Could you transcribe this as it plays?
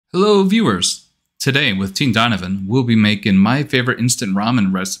Hello viewers! Today with Teen Donovan, we'll be making my favorite instant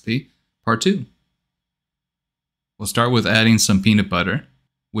ramen recipe, part 2. We'll start with adding some peanut butter,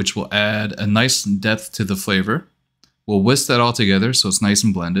 which will add a nice depth to the flavor. We'll whisk that all together so it's nice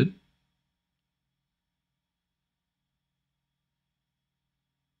and blended.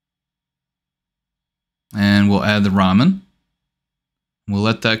 And we'll add the ramen. We'll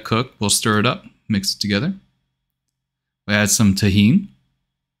let that cook. We'll stir it up, mix it together. We'll add some Tajin.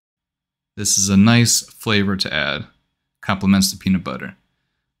 This is a nice flavor to add. Complements the peanut butter.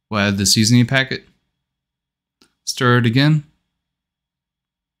 We'll add the seasoning packet. Stir it again.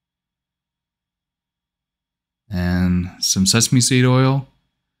 And some sesame seed oil.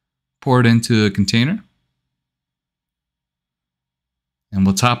 Pour it into a container. And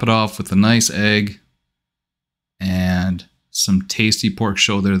we'll top it off with a nice egg and some tasty pork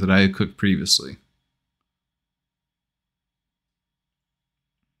shoulder that I had cooked previously.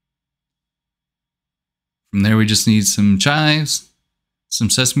 From there, we just need some chives, some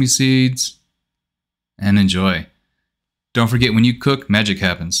sesame seeds, and enjoy. Don't forget, when you cook, magic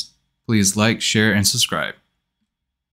happens. Please like, share, and subscribe.